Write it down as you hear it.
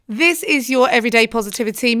This is your Everyday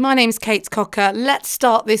Positivity. My name's Kate Cocker. Let's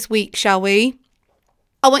start this week, shall we?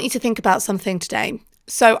 I want you to think about something today.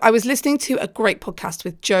 So I was listening to a great podcast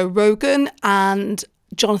with Joe Rogan and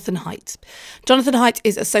Jonathan Haidt. Jonathan Haidt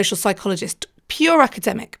is a social psychologist, pure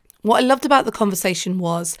academic. What I loved about the conversation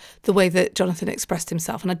was the way that Jonathan expressed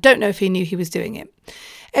himself, and I don't know if he knew he was doing it.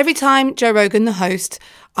 Every time Joe Rogan, the host,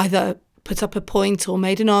 either put up a point or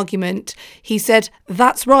made an argument, he said,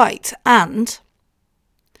 "That's right," and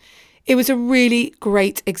it was a really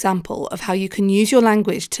great example of how you can use your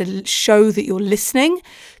language to show that you're listening,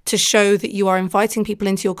 to show that you are inviting people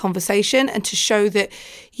into your conversation, and to show that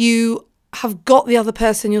you have got the other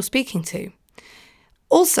person you're speaking to.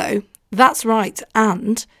 Also, that's right,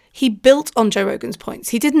 and he built on Joe Rogan's points.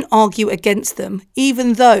 He didn't argue against them,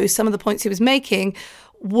 even though some of the points he was making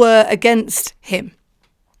were against him.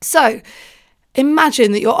 So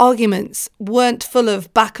imagine that your arguments weren't full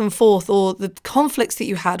of back and forth, or the conflicts that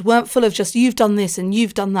you had weren't full of just you've done this and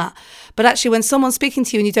you've done that. But actually, when someone's speaking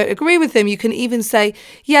to you and you don't agree with them, you can even say,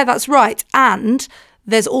 yeah, that's right, and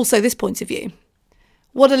there's also this point of view.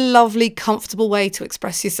 What a lovely, comfortable way to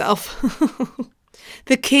express yourself.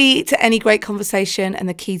 The key to any great conversation and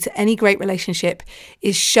the key to any great relationship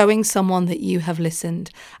is showing someone that you have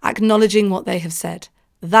listened, acknowledging what they have said.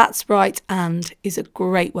 That's right, and is a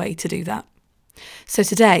great way to do that. So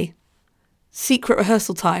today, secret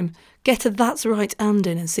rehearsal time, get a that's right and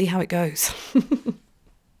in and see how it goes.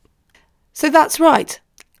 So that's right,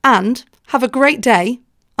 and have a great day.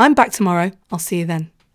 I'm back tomorrow. I'll see you then.